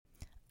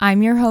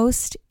I'm your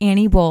host,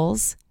 Annie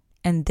Bowles,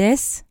 and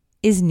this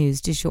is News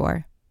du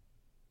Jour.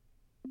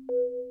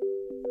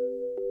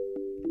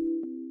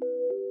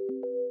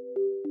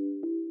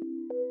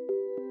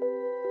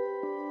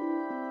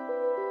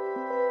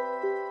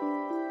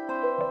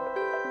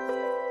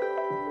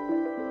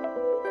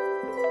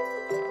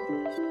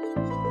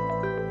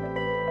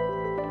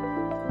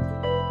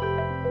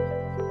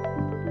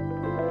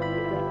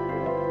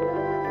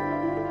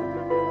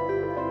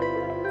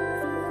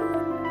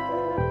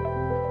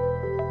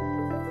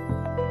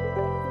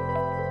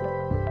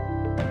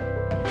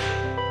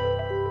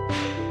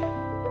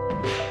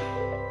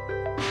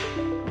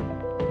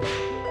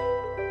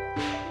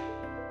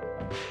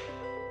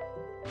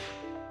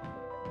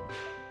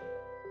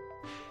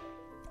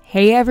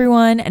 Hey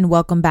everyone, and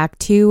welcome back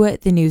to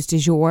the News du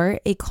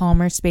Jour, a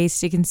calmer space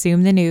to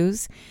consume the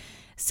news.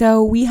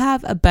 So we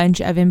have a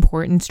bunch of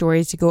important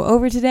stories to go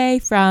over today,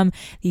 from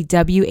the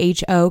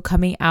WHO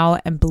coming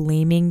out and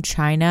blaming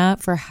China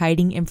for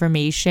hiding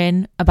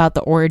information about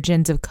the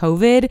origins of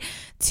COVID,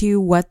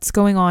 to what's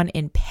going on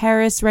in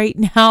Paris right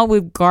now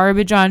with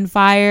garbage on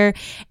fire,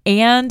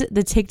 and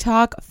the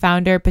TikTok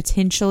founder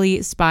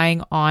potentially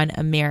spying on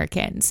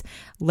Americans.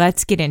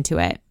 Let's get into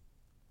it.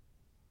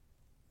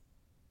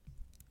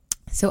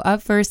 So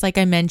up first, like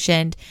I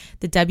mentioned,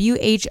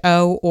 the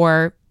WHO,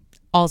 or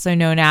also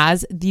known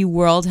as the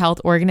World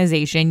Health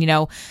Organization,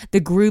 the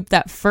group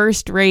that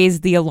first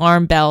raised the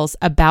alarm bells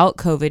about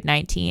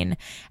COVID-19,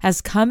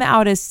 has come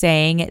out as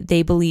saying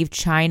they believe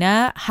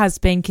China has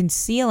been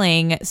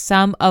concealing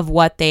some of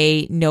what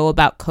they know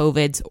about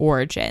COVID's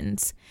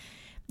origins.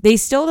 They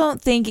still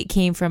don't think it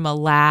came from a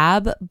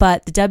lab,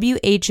 but the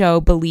WHO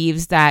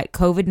believes that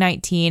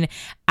COVID-19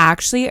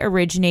 actually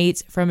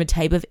originates from a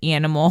type of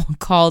animal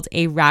called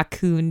a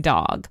raccoon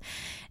dog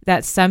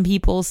that some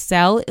people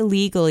sell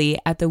illegally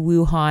at the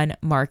Wuhan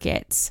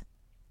markets.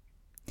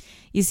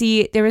 You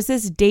see, there was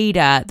this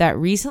data that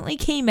recently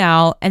came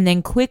out and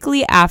then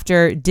quickly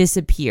after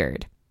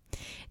disappeared.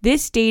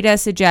 This data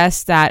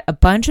suggests that a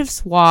bunch of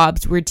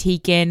swabs were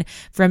taken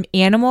from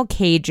animal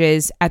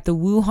cages at the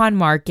Wuhan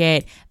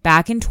market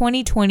back in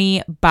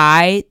 2020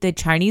 by the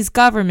Chinese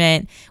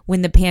government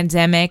when the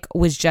pandemic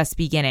was just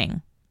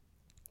beginning.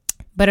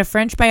 But a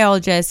French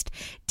biologist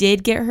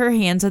did get her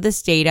hands on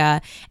this data,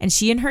 and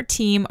she and her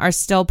team are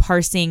still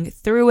parsing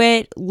through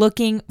it,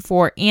 looking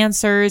for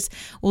answers.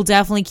 We'll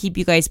definitely keep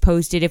you guys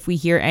posted if we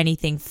hear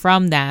anything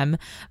from them.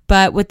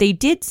 But what they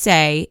did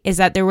say is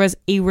that there was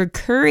a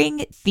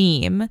recurring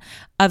theme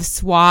of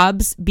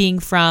swabs being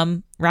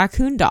from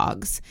raccoon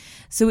dogs.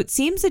 So it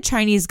seems the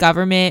Chinese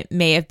government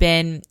may have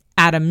been,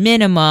 at a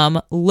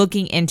minimum,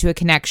 looking into a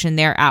connection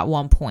there at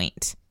one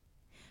point.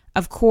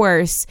 Of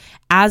course,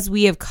 as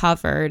we have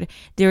covered,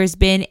 there has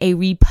been a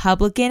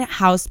Republican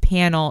House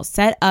panel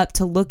set up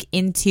to look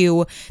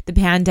into the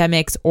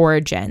pandemic's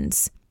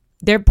origins.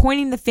 They're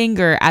pointing the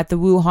finger at the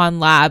Wuhan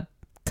lab,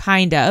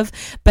 kind of,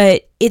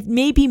 but it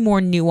may be more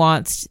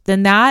nuanced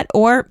than that,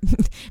 or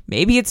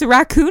maybe it's a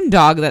raccoon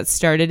dog that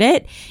started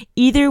it.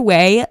 Either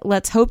way,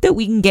 let's hope that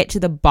we can get to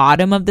the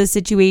bottom of the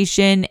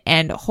situation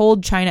and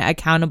hold China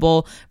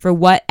accountable for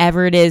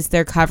whatever it is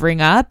they're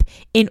covering up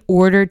in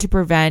order to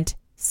prevent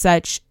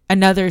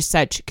another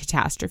such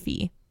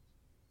catastrophe.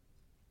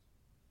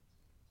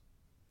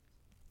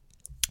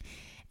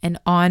 And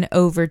on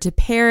over to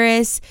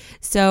Paris.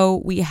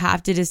 So we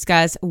have to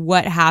discuss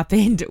what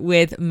happened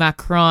with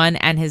Macron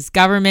and his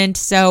government.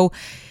 So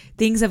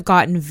things have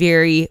gotten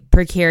very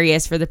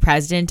precarious for the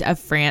president of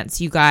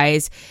France, you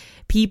guys.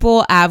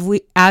 People,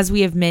 as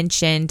we have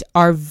mentioned,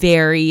 are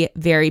very,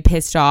 very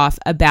pissed off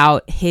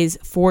about his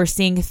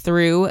forcing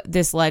through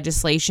this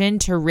legislation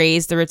to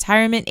raise the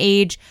retirement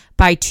age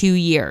by 2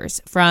 years,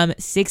 from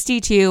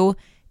 62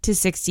 to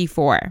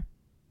 64.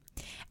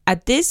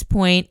 At this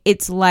point,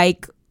 it's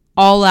like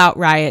all-out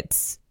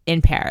riots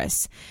in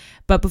Paris.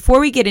 But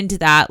before we get into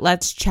that,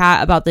 let's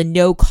chat about the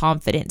no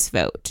confidence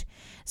vote.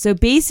 So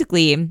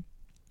basically,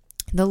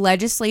 the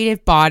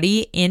legislative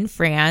body in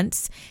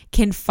France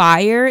can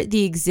fire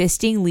the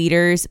existing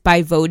leaders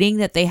by voting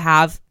that they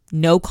have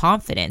no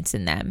confidence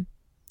in them.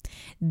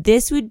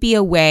 This would be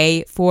a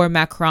way for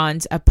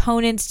Macron's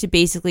opponents to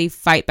basically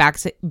fight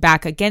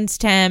back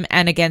against him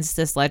and against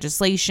this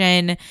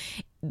legislation.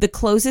 The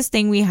closest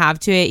thing we have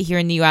to it here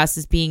in the US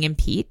is being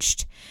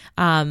impeached,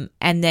 and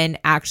then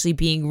actually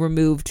being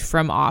removed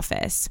from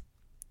office.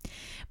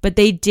 But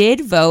they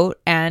did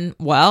vote, and,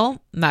 well,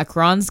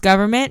 Macron's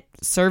government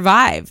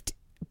survived,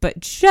 but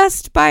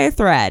just by a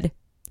thread.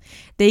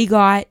 They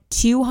got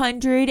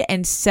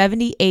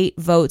 278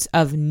 votes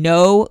of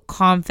no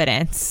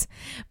confidence,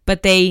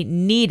 but they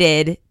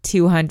needed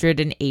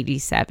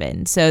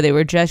 287. So they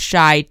were just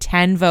shy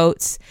 10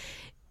 votes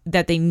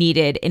that they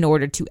needed in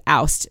order to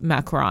oust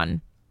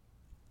Macron.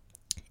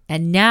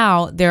 And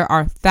now there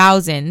are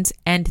thousands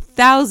and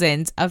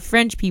thousands of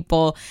French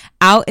people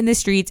out in the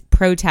streets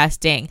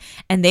protesting,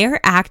 and they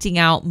are acting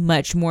out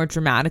much more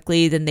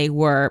dramatically than they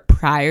were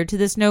prior to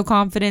this no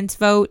confidence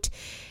vote.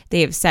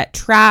 They have set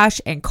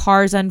trash and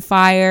cars on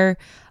fire.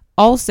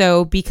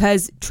 Also,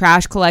 because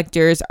trash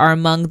collectors are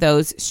among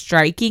those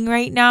striking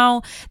right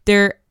now,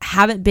 there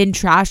haven't been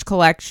trash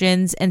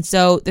collections, and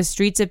so the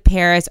streets of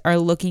Paris are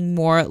looking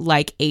more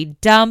like a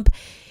dump.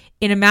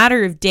 In a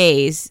matter of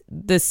days,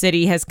 the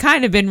city has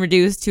kind of been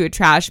reduced to a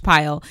trash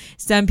pile.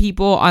 Some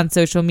people on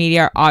social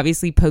media are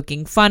obviously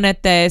poking fun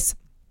at this,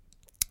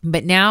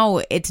 but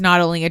now it's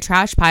not only a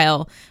trash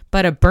pile,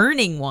 but a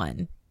burning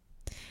one.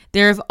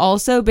 There have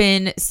also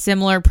been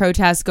similar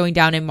protests going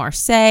down in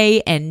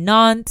Marseille and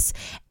Nantes,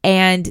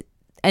 and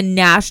a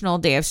national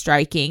day of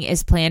striking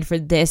is planned for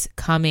this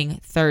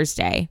coming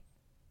Thursday.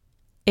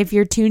 If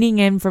you're tuning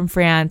in from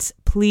France,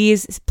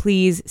 please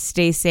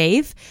stay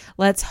safe.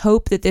 Let's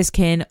hope that this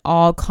can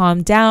all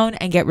calm down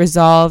and get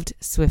resolved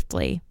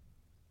swiftly.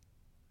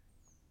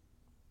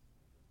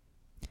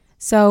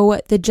 So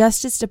the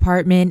Justice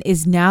Department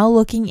is now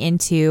looking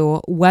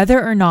into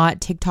whether or not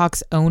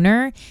TikTok's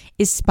owner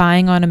is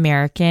spying on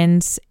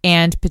Americans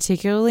and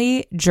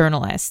particularly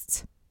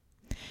journalists.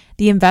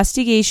 The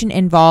investigation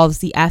involves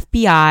the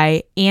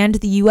FBI and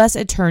the U.S.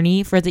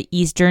 Attorney for the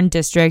Eastern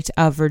District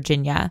of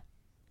Virginia.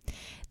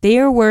 They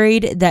are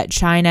worried that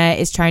China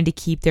is trying to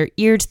keep their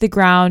ear to the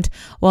ground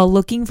while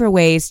looking for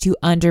ways to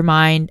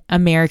undermine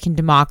American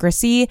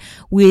democracy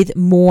with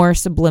more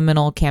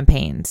subliminal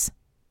campaigns.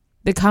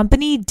 The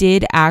company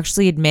did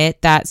actually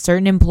admit that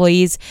certain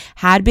employees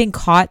had been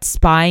caught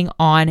spying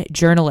on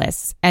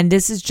journalists, and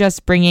this is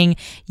just bringing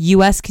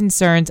U.S.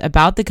 concerns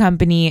about the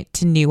company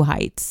to new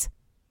heights.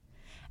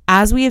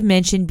 As we have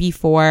mentioned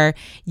before,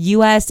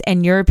 U.S.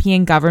 and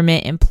European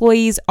government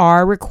employees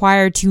are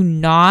required to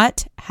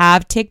not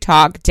have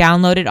TikTok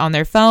downloaded on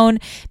their phone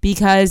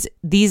because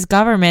these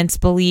governments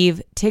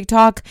believe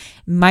TikTok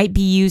might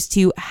be used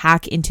to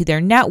hack into their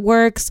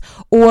networks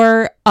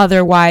or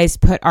otherwise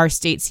put our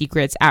state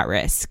secrets at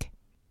risk.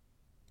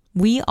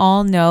 We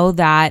all know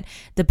that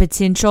the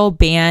potential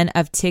ban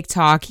of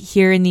TikTok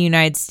here in the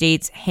United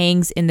States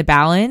hangs in the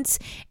balance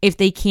if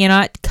they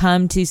cannot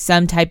come to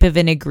some type of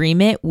an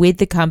agreement with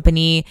the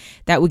company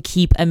that would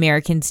keep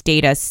Americans'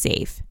 data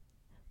safe.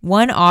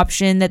 One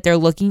option that they're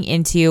looking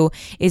into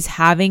is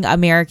having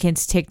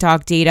Americans'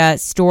 TikTok data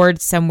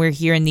stored somewhere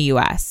here in the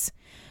US.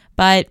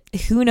 But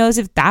who knows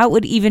if that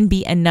would even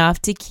be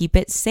enough to keep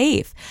it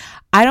safe.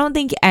 I don't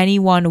think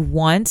anyone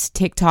wants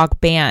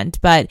TikTok banned,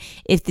 but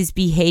if this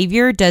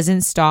behavior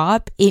doesn't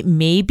stop, it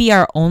may be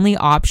our only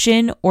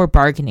option or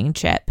bargaining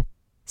chip.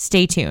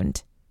 Stay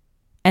tuned.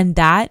 And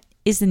that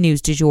is the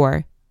news du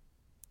jour.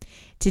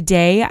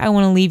 Today, I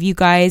want to leave you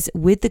guys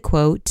with the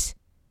quote,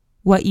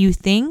 "What you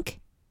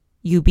think,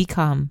 you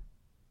become."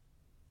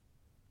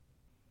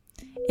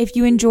 If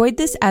you enjoyed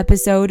this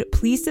episode,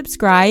 please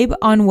subscribe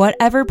on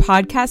whatever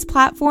podcast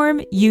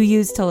platform you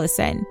use to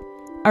listen.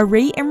 A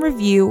rate and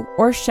review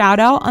or shout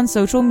out on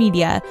social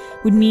media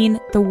would mean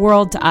the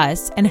world to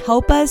us and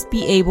help us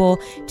be able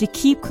to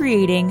keep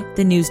creating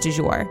the news du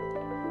jour.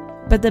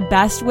 But the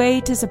best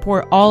way to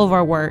support all of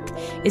our work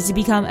is to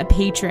become a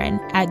patron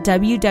at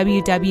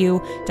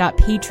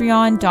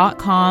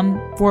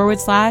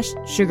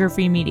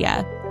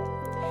www.patreon.com/sugarfreemedia.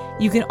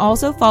 You can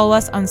also follow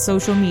us on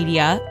social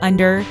media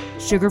under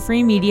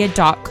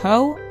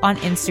sugarfreemedia.co on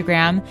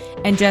Instagram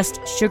and just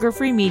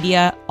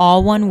sugarfreemedia,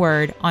 all one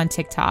word, on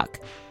TikTok.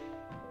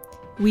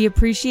 We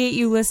appreciate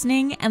you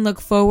listening and look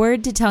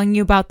forward to telling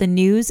you about the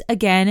news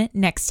again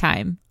next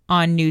time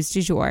on News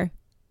du Jour.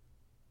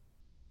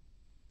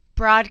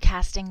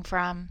 Broadcasting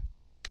from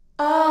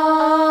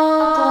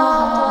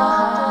Oklahoma.